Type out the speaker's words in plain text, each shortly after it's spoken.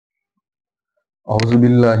أعوذ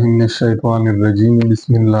بالله من الشيطان الرجيم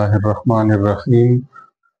بسم الله الرحمن الرحيم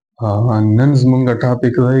نن زمونږ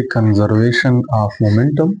ټاپک دی کنزرویشن آف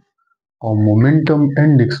مومنټم او مومنټم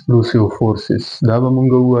اینڈ ایکسپلوسیو فورسز دا به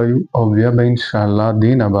مونږ ووایو او بیا به ان شاء الله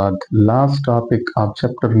دینه بعد لاست ټاپک اف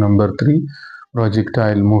چپټر نمبر 3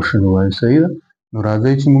 پروجیکټایل موشن وایو. صحیح ده؟ نو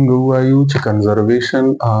راځئ چې مونږ ووایو چې کنزرویشن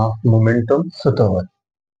آف مومنټم څه ته وایي.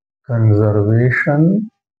 کنزرویشن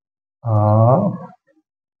آف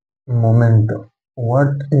momentum.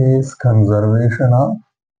 What is conservation of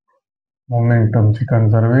momentum? چې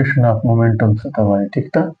conservation of momentum څه ته وایي. ټیک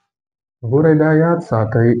ده؟ ګورئ دا یاد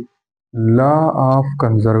ساتئ، law of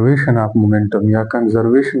conservation of momentum یا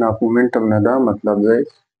conservation of momentum نه دا مطلب دی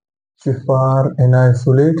چې for an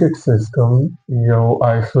isolated system یو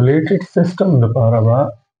isolated system لپاره به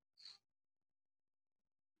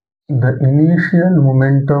the initial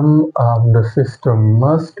momentum of the system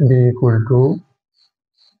must be equal to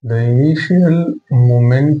the initial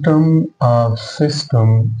momentum of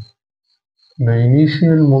system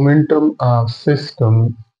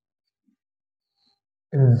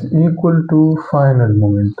is equal to final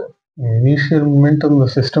momentum. Initial momentum the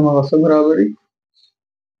system هغه څه برابري؟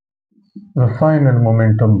 the final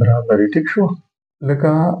momentum برابري. ټیک شو؟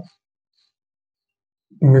 لکه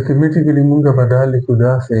میتھمیټیکلی مونږ به دا لیکو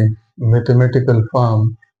داسې میتھمیټیکل فارم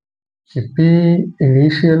چې پی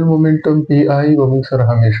انیشیل مومنټم پی آی به موږ سره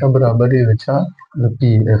همیشه برابر دی د چا؟ د پی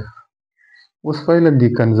اف. اوس پهله د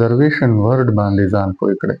کنزرویشن ورډ باندې ځان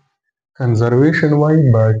پوه کړئ. کنزرویشن وایي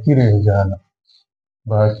باقی رہ جانا.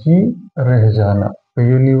 باقی رہ جانا. په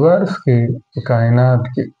یونیورس کې په کائنات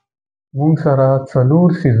کې موږ سره څلور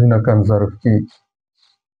څیزونه کنزرو کیږي.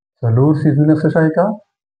 څلور څیزونه څه شی کا؟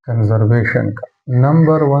 کنزرویشن کا.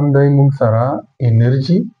 نمبر 1 دی موږ سره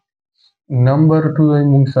انرژي، نمبر 2 دی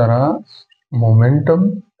موږ سره مومنټم،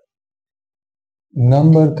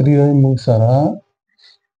 نمبر 3 دی موږ سره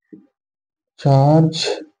چارج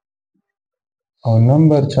او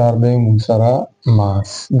نمبر 4 دی موږ سره ماس.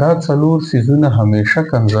 دا څلور څیزونه همیشه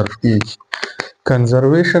کنزرو کیږي.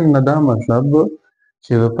 کنزرویشن نه دا مطلب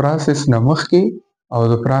چې د پروسس نه مخکې او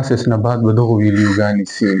د پروسس نه بعد به دغه ویلیوګانې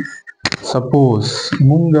سیم. سپوز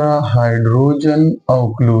مونږه هایدروجن او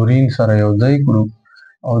کلورین سره یو ځای کړو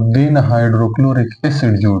او دې نه هایدروکلوریک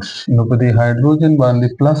اسید جوړ شي، نو په دې هایدروجن باندې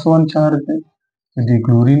 +1 چارج دی، په دې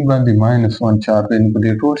کلورین باندې -1 چارج دی، نو په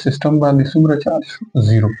دې ټول سیستم باندې څومره چارج شو؟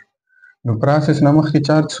 0. نو پروسس نه مخکې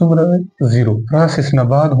چارج څومره دی؟ 0. پروسس نه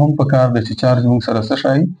بعد هم پکار دی چې چارج مونږ سره څه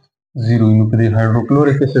شي؟ 0. نو په دې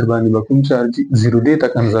هایدروکلوریک اسید باندې به کوم چارج 0 دی ته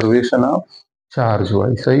کنزرویشن آف چارج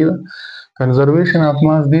وایي. صحیح ده؟ کنزرویشن آف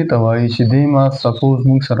ماس دی ته وایي چې دې ماس سپوز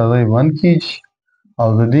مونږ سره دی 1 kg او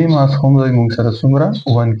د دې ماس هم دی مونږ سره څومره؟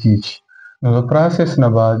 1 kg. نو د پروسس نه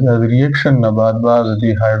بعد یا د ریاکشن نه بعد د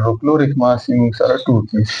دې هایدروکلوریک ماس مونږ سره 2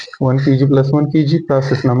 kg. 1 kg + 1 kg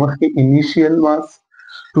پروسس نه مخکې انیشیل ماس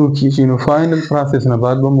 2 kg، نو فائنل پروسس نه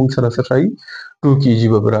بعد به مونږ سره څه شي؟ 2 kg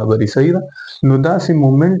به برابري. صحیح ده؟ نو داسې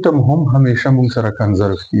مومنټم هم همیشه مونږ سره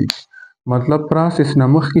کنزرو کیږي. مطلب پروسس نه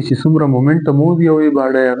مخکې چې څومره مومنټم وي او یې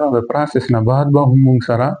باډی هغه د پروسس نه بعد به هم مونږ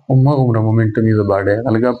سره همغومره مومنټم یې د باډی هغه.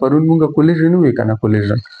 لکه پرون مونږ کولیژن ووایو که نه؟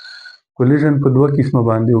 کولیژن په دوه قسمه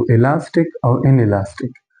باندې و، الاسټیک او ان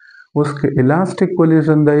الاسټیک. اوس که الاسټیک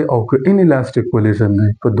کولیژن دی او که ان الاسټیک کولیژن دی،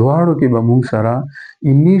 په دواړو کې به مونږ سره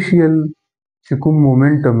انیشیل چې کوم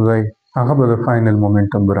مومنټم دی هغه به د فاینل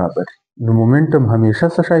مومنټم برابر وي. نو مومنټم همیشه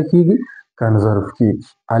څه شی کیږي؟ کنزرو کیږي.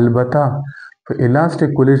 البته په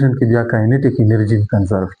الاسټیک کولیژن کې بیا کاینیټیک انرژي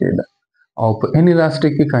کنزرو کېده او په ان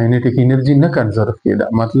الاسټیک کې کاینیټیک انرژي نه کنزرو کېده.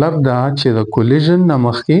 مطلب دا چې د کولیژن نه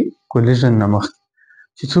مخکې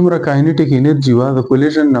چې څومره کاینیټیک انرژي وه، د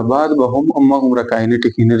کولیژن نه بعد به هم همغومره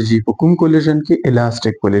کاینیټیک انرژي په کوم کولیژن کې؟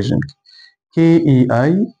 الاسټیک کولیژن کې. کې ای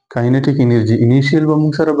آی کاینیټیک انرژي انیشیل به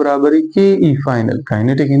موږ سره برابري، کې ای فاینل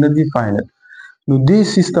کاینیټیک انرژي فاینل. نو دې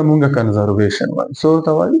سیستم موږ کنزرویشن وایو. څه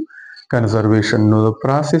ورته وایو؟ کنزرویشن. نو د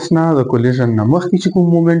پروسس نه د کولیژن نه مخکې چې کوم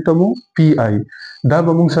مومنټم و پی آی دا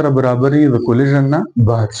به موږ سره برابر وي د کولیژن نه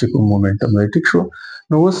بعد چې کوم مومنټم دی. ټیک شو؟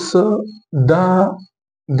 نو اوس دا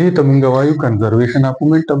دې ته موږ وایو کنزرویشن اف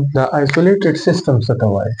مومنټم. دا آیسولیټډ سیستم څه ته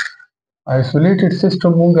وایي؟ آیسولیټډ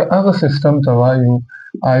سیستم موږ هغه سیستم ته وایو،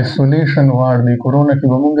 آیسولیشن وارډ دی کرونا کې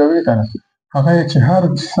به موږ وایو که نه؟ هغه چې هر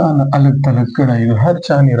چا نه الګ تلګ کړی وي، هر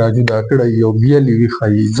چا نه راجدا کړی وي او بیا یې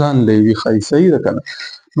وښایي، ځان له یې وښایي. صحیح ده که نه؟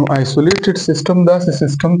 نو آیسولیټډ سیستم داسې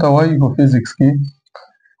سیستم ته وایي په فزیکس کې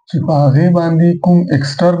چې په هغې باندې کوم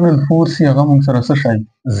ایکسټرنل فورس یې هغه موږ سره څه شی؟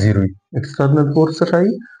 0 وي. ایکسټرنل فورس څه شی؟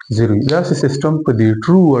 0 وي. داسې سیستم په دې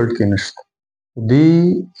ټرو ورلډ کې نشته. په دې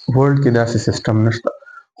ورلډ کې داسې سیستم نشته.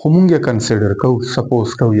 خو مونږ یې کنسیډر کوو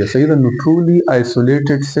سپوز کوو یا صحیح ده نو truly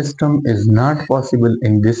isolated system is not possible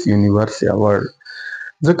in this universe یا world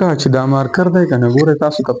ځکه چې دا مارکر دی کنه ګوره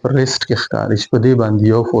تاسو ته په ریسټ کې ښکاري چې په دې باندې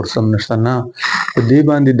یو فورس هم نشته نه په دې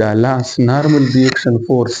باندې دا لاس نارمل ریاکشن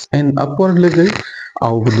فورس ان اپورډ لګي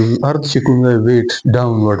او د ارث چې کوم دی ویټ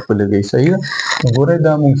ډاونورډ په لګي صحیح ده ګوره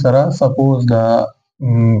دا موږ سره سپوز دا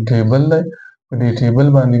ټیبل دی په دې ټیبل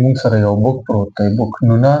باندې موږ سره یو بوک پروت دی بوک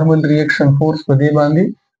نو نارمل ریاکشن فورس په دې باندې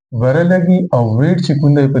بره لګي او ویټ چې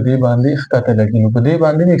کوم دی په دې باندې ښکته لګي نو په دې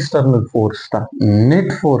باندې ایکسټرنل فورس شته نیټ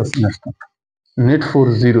فورس نشته نیټ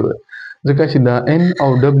فورس زیرو دی ځکه چې دا n او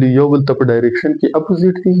w یو بل ته په ډایرکشن کې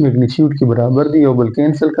اپوزیټ دي میګنیټیوډ کې برابر دي یو بل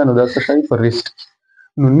کینسل کړه نو دا څه شی په ریسټ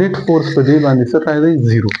نو نیټ فورس په دې باندې څه شی دی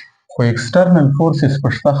زیرو خو ایکسټرنل فورسز په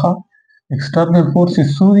شته ښه ایکسټرنل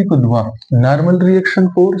فورسز څو دي په دوه نارمل ریاکشن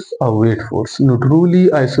فورس او ویټ فورس نو ټرولی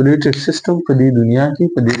آیسولیټډ سیستم په دې دنیا کې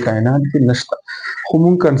په دې کائنات کې نشته خو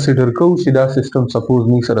مونږ کنسیډر کوو چې دا سیستم سپوز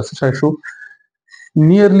مونږ سره څه شی شو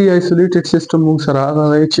nearly isolated system موږ سره هغه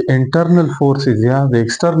دی چې internal forces یا د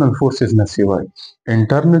external forces نه سیوای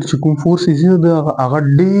internal چې کوم forces دي هغه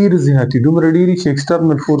ډیر زیاتې دومره ډیرې چې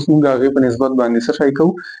external force موږ هغې په نسبت باندې څه شی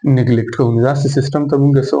کوو نیګلیکټ کوو نو داسې سیستم ته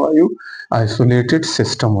موږ څه وایو isolated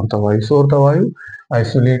system ورته وایو څه ورته وایو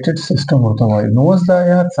isolated system ورته وایو نو اوس دا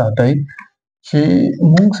یاد ساتئ چې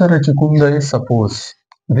موږ سره چې کوم دی سپوز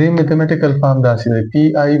دې میتھمیټیکل فارم داسې دی پی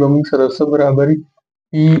آی به موږ سره څه برابري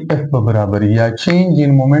EF به برابر یا چینج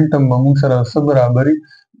ان مومنټم به موږ سره څه برابري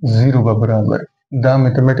زیرو به برابر دا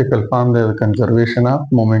میتھمیټیکل فارم دی د کنزرویشن اف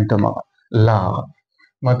مومنټم لا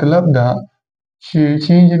مطلب دا چې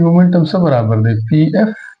چینج ان مومنټم څه برابر دی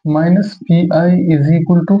PF ماینس PI از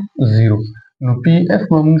ایکول ټو زیرو نو PF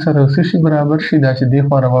به موږ سره څه شي برابر شي دا چې دې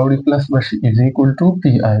خوا راوړي پلس به شي از ایکول ټو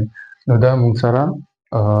PI نو دا موږ سره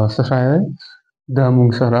څه شی دی دا موږ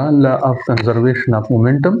سره لا اف کنزرویشن اف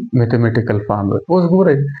مومنټم میتھمیټیکل فارم دی اوس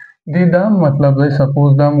ګورئ دې دا مطلب دی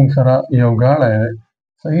سپوز دا موږ سره یو ګاډی دی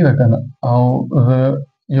صحیح ده که نه او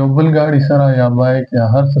یو بل ګاډي سره یا بایک یا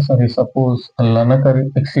هر څه سره سپوز الله نه کرے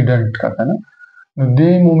اکسیډنټ کا که نه نو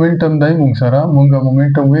دې مومنټم دی موږ سره موږ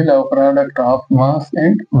مومنټم ویل او پراډکټ اف ماس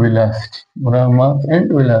اینډ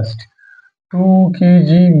ویلاسټي 2 kg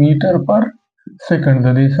میټر پر سیکنډ د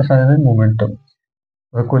دې څه شی دی مومنټم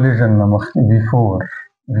د کولیژن نه مخکې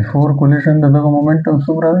بیفور کولیژن د دغه مومنټم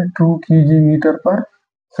څومره دی 2 kg میټر پر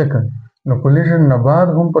سیکنډ نو کولیژن نه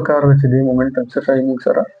بعد هم پکار دی چې دې مومنٹم څه شی موږ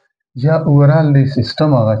سره یا اوورال دی سسٹم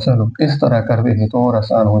آگا چلو اس طرح کر دے تو اور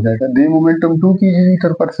آسان ہو جائے گا دے مومنٹم 2 kg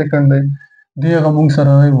میٹر پر سیکنڈ دی دے آگا موږ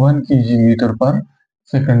سره 1 kg میٹر پر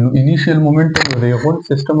سیکنڈ نو انیشیل مومنٹم دی غون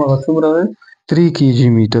سسٹم آگا څومره دی 3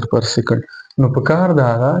 kg میټر پر سیکنډ نو پکار دا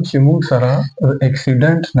چې موږ سره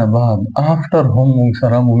اکسیډنٹ نه بعد افټر هم موږ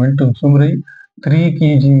سره مومنټم څومره 3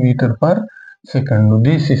 kg میټر پر سیکنډ نو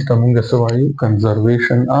دې سیستم موږ څه وایو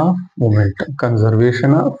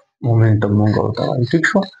کنزرویشن اف مومنټم موږ ورته وایو ٹھیک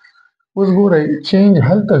شو اوس ګورئ چینج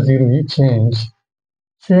هلته زیرو وي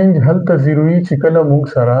چینج هلته زیرو وي چې کله موږ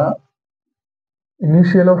سره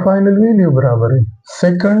انیشیل او فائنل ویلیو برابر وي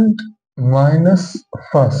سیکنډ ماینس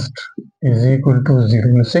فرست از ایکول ټو زیرو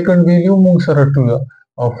نو سیکنډ ویلیو موږ سره 2 ده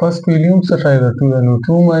او فرست ویلیو څه شی ده 2 ده نو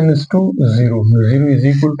 2 ماینس 2 0 نو 0 از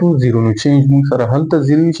ایکول ټو 0 نو چینج موږ سره هلته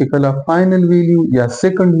زیرو وي چې کله فائنل ویلیو یا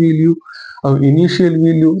سیکنډ ویلیو او انیشیل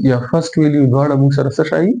ویلیو یا فرست ویلیو دواړه موږ سره څه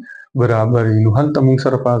شی برابر وي نو هلته موږ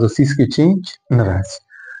سره په هغه څیز کې چینج نه راځي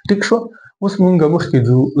ټیک شو اوس موږ مخکې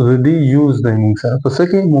ځو د دې یوز دی موږ سره په څه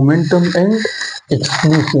کې مومنټم اینډ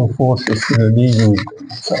exclusive forces the used.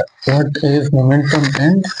 What is momentum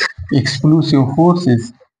and exclusive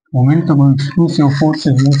forces? Momentum and exclusive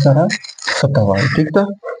forces موږ سره څه ته وایي ټیک ده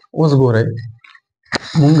اوس ګورئ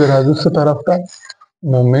موږ راځو څه طرف ته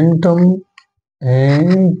momentum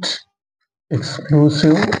and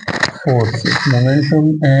exclusive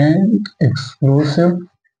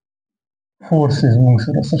forces موږ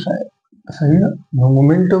سره څه شی صحیح ده نو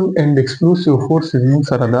momentum and exclusive forces موږ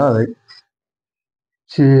سره دا دی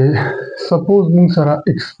چې سپوز موږ سره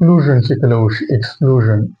ایکسپلوژن چې کله وشي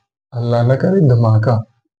ایکسپلوژن الله نه کرے دماکه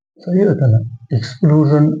صحیح ده که نه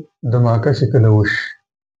ایکسپلوژن دماکه چې کله وشي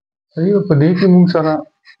صحیح ده په دې کې موږ سره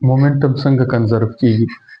مومنټم څنګه کنزرو کیږي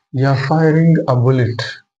یا فایرینګ ا بولټ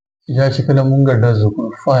یا چې کله موږ ډز وکړو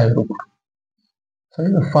فایر وکړو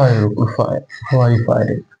صحیح ده فایر وکړو هوایي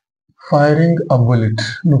فایرینګ ا بولټ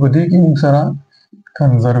نو په دې کې موږ سره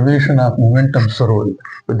کنزرویشن اف مومنټم څه رول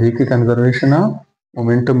په دې کې کنزرویشن اف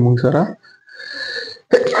مومنټم موږ سره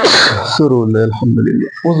څه رول دی الحمدلله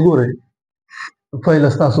اوس ګورئ پهله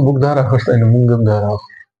ستاسو بوک دا راخیستی نو موږ هم دا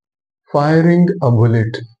راخلو فایرینګ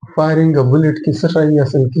ا بولټ کې څه شی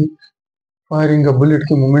اصل کې فایرینګ ا بلټ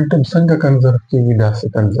کې مومنټم څنګه کنزرو کیږي داسې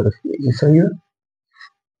کنزرو کیږي. صحیح ده.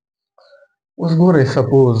 اوس ګورئ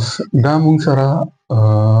سپوز دا مونږ سره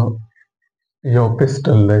یو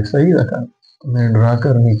پسټل دی. صحیح ده کنه. میں ड्रा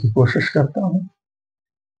करने की कोशिश करता हूँ.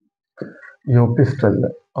 یو پسټل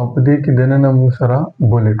دی او په دې کې دننه مونږ سره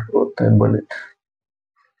بلټ پروت دی. بلټ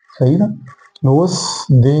صحیح ده. نو اوس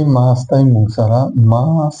دې ماس ته مونږ سره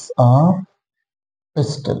ماس آف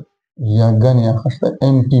پسټل یا ګن یا خشته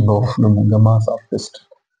ام پی به واخلو مونږ ماس آف پسټل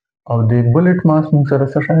او د بلټ ماس مونږ سره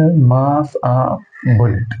څه شی ماس آف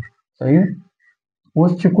بلټ. صحیح.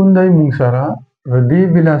 اوس چې کوم دی مونږ سره د دې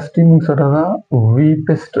ویلاسټي مونږ سره ده وی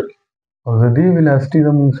پسټل او د دې ویلاسټي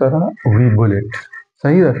ده مونږ سره وی بلټ.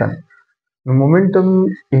 صحیح ده کنه. نو مومنټم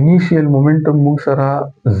انیشیل مومنټم مونږ سره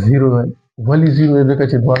 0 دی. ولې 0 دی؟ ځکه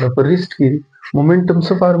چې دواړه په ریسټ کې مومنټم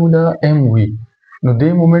څه فارموله ام وی. نو دې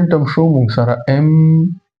مومنټم شو مونږ سره ام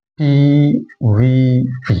پی وی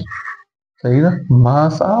پی. صحیح ده.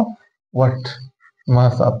 ماس آف وات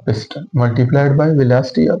ماس آف پسټل ملټیپلایډ بای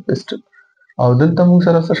ویلاسټي آف پسټل او دلته مونږ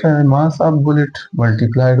سره څه شی ماس آف بلټ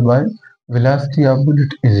ملټیپلایډ بای ویلاسټي آف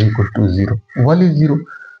بلټ از ایکوال ټو 0. ولې 0؟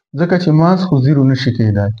 ځکه چې ماس خو 0 نشي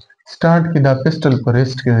کېدای. سٹارټ کې دا پسټل پر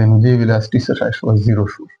ریسټ کې دی نو دې ویلاسټي څه شی شو 0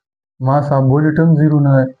 شو. ماس آف بلټ هم 0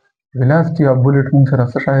 نه دی. ویلاسټي آف بلټ مونږ سره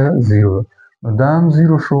څه شی ده 0 ده. نو دا هم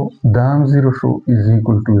 0 شو دا هم 0 شو از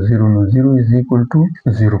ایکوال ټو 0. نو 0 از ایکوال ټو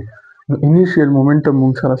 0. نو انیشیل مومنټم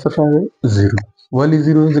مونږ سره څه شی دی 0. ولې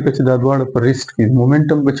 0؟ ځکه چې دا دواړه پر ریسټ کې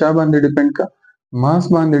مومنټم په چا باندې ډیپند کا ماس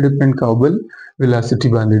باندې ډیپند کا او بل ویلاسټي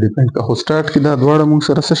باندې ډیپند کا. خو سٹارټ کې دا دواړه مونږ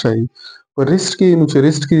سره څه شی پر ریسټ کې نو چې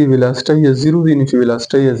ریسټ کې ویلاسټي یا 0 دی نو چې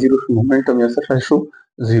ویلاسټي یا 0 شو مومنټم یا څه شی شو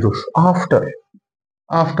 0 شو.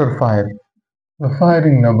 after fire the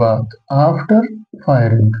firing نه بعد after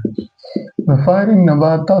firing the firing نه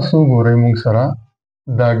بعد تاسو ګورئ مونږ سره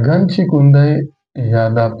دا ګن چې کوم دی یا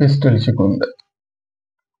دا پسټل چې کوم دی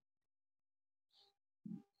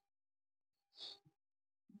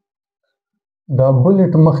دا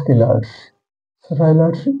بلټ مخکې لاړ شي. څه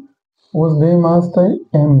لاړ شي؟ اوس دې ماس ته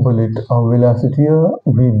ام بلټ او ویلاسټي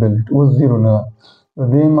وی بلټ اوس 0 نه ده.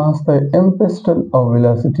 دې ماس ته ام پسټل او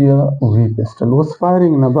ویلاسټي وی پسټل. اوس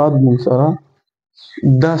فایرینګ نه بعد مونږ سره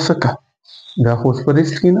دا څه دا خو په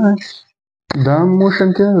ریسټ کې نه دا موشن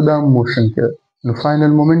کې دا موشن کې نو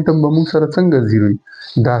فائنل مومنټم به مونږ سره څنګه 0 وي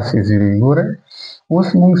داسې 0 وي. ګوره اوس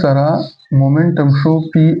مونږ سره مومنټم شو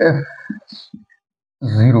پی اف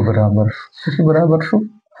 0 برابر شو. څه برابر شو؟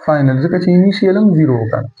 فائنل. ځکه چې انیشیل هم 0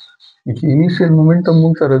 وکړه چې انیشیل مومنټم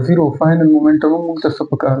مونږ سره 0 فائنل مومنټم هم مونږ ته څه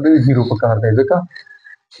پکار دی 0 پکار دی. ځکه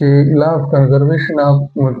چې لا اف کنزرویشن اف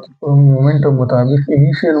مومنټم مطابق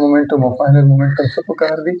انیشیل مومنټم او فائنل مومنټم څه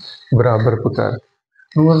پکار دی برابر پکار دی.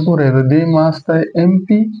 نو اوس ګوره د دې ماس ته ام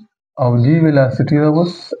پی او دې ویلاسټي ده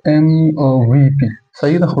اوس ام وی پی.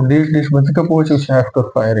 صحیح ده. خو ډیش به ځکه پوه چې افټر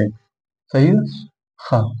فایرینګ. صحیح ده.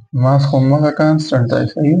 ها ماس خو مغه کانسټنټ دی.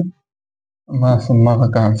 صحیح ده. ماس مغه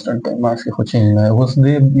کانسټنټ دی. ماس خو چینج نه. اوس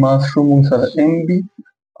دې ماس شو مونږ سره ام بی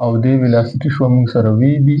او دې ویلاسټي شو مونږ سره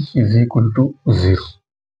وی بی از ایکوال ټو 0.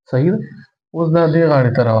 صحیح ده. اوس دا دې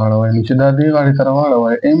غاړې ته راواړوئ نو چې دا دې غاړې ته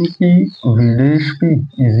راواړوئ ام پی وی ډیش پی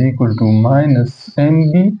از ایکوال ټو ماینس ام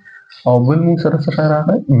بی او بل مونږ سره څه شی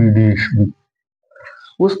راغی وی ډیش بی.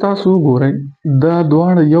 اوس تاسو وګورئ دا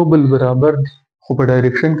دواړه یو بل برابر دي خو په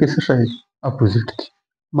ډایرکشن کې څه شی اپوزیټ دي.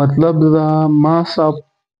 مطلب دا ماس آف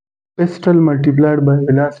pistol multiplied by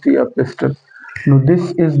velocity of pistol. Now this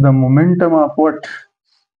is the momentum of what?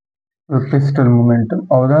 The pistol momentum.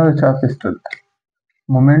 Or the pistol.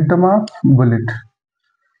 Momentum of bullet.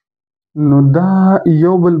 نو دا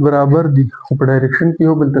یو بل برابر دي خو په ډایرکشن کې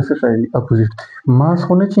یو بل ته څه شی اپوزیټ دي. ماس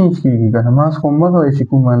خو نه چینج کیږي کنه. ماس خو مغه وي چې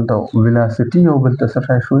کوم مانته ویلاسټي یو بل ته څه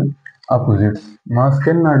شی شوی اپوزیټ. ماس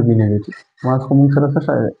کین ناٹ بی نیگیټیو. ماس خو موږ سره څه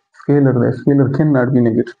شی سکیلر دی. سکیلر کین ناٹ بی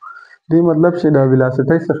نیگیټیو. دې مطلب چې دا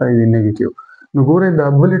ویلاسټي څه شی دی نیگیټیو. نو ګوره دا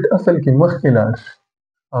بلټ اصل کې مخکې لاړ شي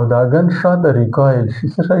او دا ګن شاته ریکایل شي.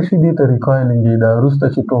 څه شی شي دې ته ریکایلینګ دا وروسته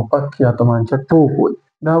چې ټوپک یا تمانچه ټوپ وي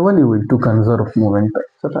دا ولې وي ټو کنزرو مومنټم.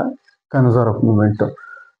 څه شی کنزرو مومنټم.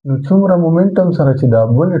 نو څومره مومنټم سره چې دا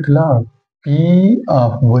بلټ لاړ پی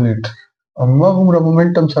اف بلټ هماغومره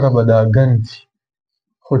مومنټم سره به دا ګن شي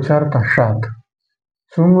خو چېرته شاته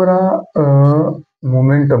څومره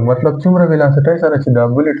مومنټم مطلب څومره ویلاسټي سره چې دا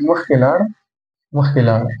بلټ مخکې لاړ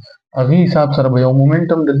هغې حساب سره به یو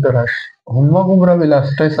مومنټم دلته راشي هماغومره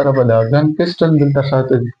ویلاسټي سره به دا ګن پسټل دلته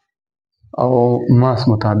شاته دي او ماس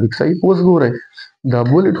مطابق. صحیح. اوس ګورئ دا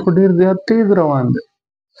بلټ خو ډېر زیات تیز روان دی.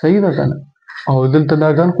 صحیح ده کنه. او دلته دا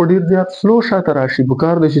ګن خو ډېر زیات سلو شاته راشي.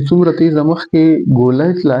 پکار دی چې څومره تیزه مخکې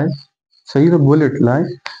ګولۍ تلای. صحیح ده. بلټ لای.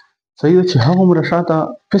 صحیح ده چې هغومره شاته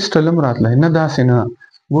پسټل هم راتلی نه داسې نه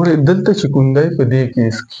ګوره دلته چې کوم دی په دې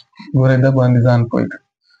کیس کې ګوره دا باندې ځان پوه کړه.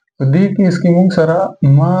 په دې کیس کې موږ سره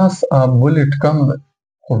ماس اف بولټ کم دی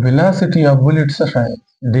خو ویلاسټي اف بولټ څه شی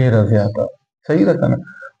ډیره زیاته. صحیح ده که نه؟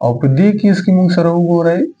 او په دې کیس کې موږ سره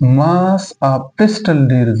وګورئ ماس اف پسټل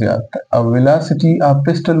ډیر زیات دی او ویلاسټي اف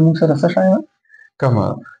پسټل موږ سره څه شی ده کمه.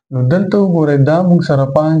 نو دلته وګورئ دا موږ سره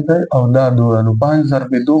 5 دی او دا 2 نو 5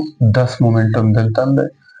 ضرب 2 10 مومنټم دلته هم دی.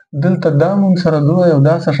 دلته دا موږ سره 2 او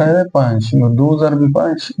دا څه شی دی 5 نو 2 ضرب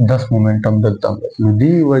 5 10 مومنټم دلته هم دی. نو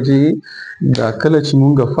دې وجې دا کله چې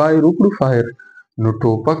موږ فایر وکړو فایر نو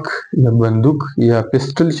ټوپک یا بندوق یا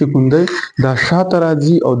پسټل چې کوم دی دا شاته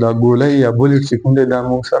راځي او دا ګولۍ یا بولټ چې کوم دی دا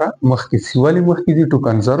موږ سره مخکې ځي. ولې مخکې ځي؟ ټو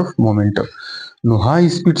کنزرو مومنټم. نو های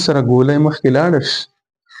سپیډ سره ګولۍ مخکې لاړه شي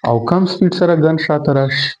او کم سپیډ سره ګن شاته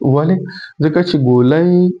راشي. ولې؟ ځکه چې ګولۍ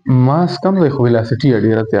ماس کم دی خو ویلاسټي یې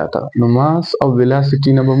ډیره زیاته. نو ماس او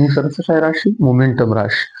ویلاسټي نه به موږ سره څه شی راشي مومنټم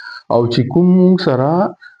راشي. او چې کوم موږ سره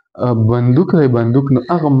بندوق دی بندوق نو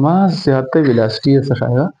هغه ماس زیات دی ویلاسټي یې څه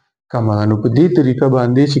شی ده کمه ده. نو په دې طریقه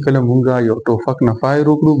باندې چې کله موږ یو ټوپک نه فایر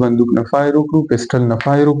وکړو بندوق نه فایر وکړو پسټل نه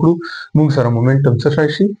فایر وکړو موږ سره مومنټم څه شی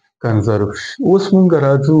شي کنزرو شي. اوس موږ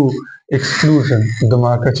راځو ایکسپلوژن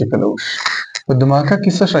دماکه چې کله وشي. په دماکه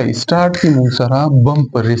کې څه شی سٹارټ کې موږ سره بم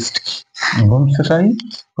په ریسټ کې بم څه شی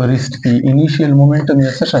په ریسټ کې انیشیل مومنټم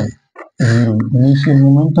یا څه شی زیرو. انیشیل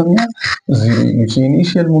مومنټم یا زیرو. نو چې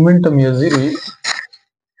انیشیل مومنټم یا زیرو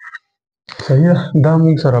صحیح دا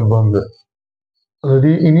موږ سره بم ده. د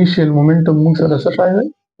دې انیشیل مومنټم موږ سره څه شی دی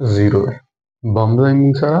زیرو دی. بم دی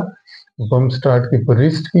موږ سره بم سٹارټ کې په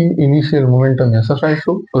ریسټ کې انیشیل مومنټم یا څه شی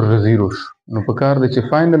شو زیرو شو. نو په کار دی چې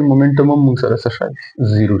فاینل مومنټم هم موږ سره څه شی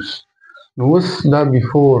زیرو شي. نو اوس دا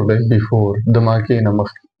بیفور دی بیفور دماکې نه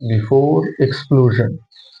مخکې بیفور ایکسپلوژن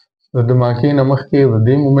د دماکې نه مخکې د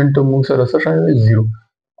دې مومنټم موږ سره څه شی دی زیرو.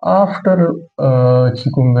 آفټر چې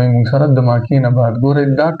کوم دی موږ سره دماکې نه بعد ګورئ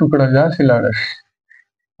دا ټوکړه داسې لاړه شي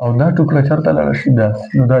او دا ټوکړه چېرته لاړه شي داسې.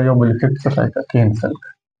 نو دا یو بل افیکټ څه شی کا کینسل کا.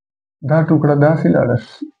 دا ټوکړه داسې لاړه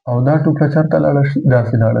شي او دا ټوکړه چېرته لاړه شي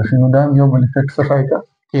داسې لاړه شي. نو دا یو بل افیکټ څه شی کا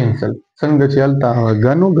کینسل. څنګه چې هلته هغه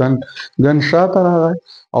ګن شاته راغی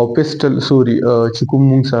او پسټل سوري چې کوم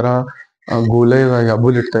موږ سره ګولۍ ده یا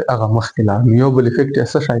بولټ دی هغه مخکې لاړ نو یو بل افیکټ یې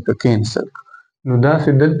څه شی کا کینسل. نو داسې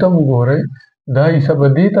دلته وګورئ دا حصه به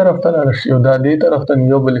دې طرف ته لاړه شي او دا دې طرف ته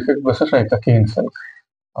یو بل افیکټ به څه شی کا کینسل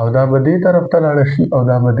او دا به دې طرف ته لاړه شي او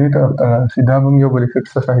دا به دې طرف ته لاړه شي دا به یو بل افیکټ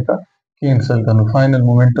څه شی کا کینسل کا. نو فاینل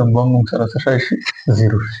مومنټم به موږ سره څه شی شي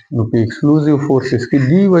زیرو شي. نو په ایکسکلوزیو فورسز کې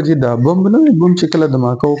دې وجې دا بم نه وي بم چې کله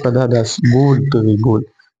دماکه وکړه دا داسې ګول ته وي ګول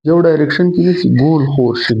یو ډایرکشن کې داسې ګول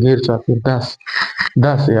خور شي غیر چاپېر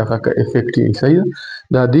داسې هغه کا افیکټ یې صحیح ده.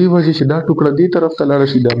 دا دې وجې چې دا ټوکړه دې طرف ته لاړه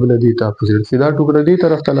شي دا بله دې ته اپوزیټ شي دا ټوکړه دې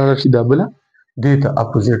طرف ته لاړه شي دا بله دې ته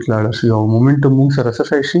اپوزیټ لاړه شي او مومنټم موږ سره څه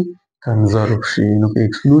شی شي کنزرو شي. نو په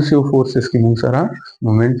ایکسکلوسیو فورسز کې موږ سره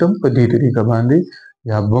مومنټم په دې طریقه باندې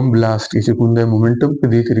یا بم بلاست چې کوم دی مومنټم په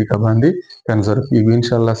دې طریقه باندې کنزرو کیږي. ان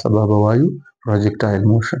شاء الله سبا به وایو پروجیکټایل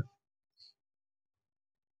موشن.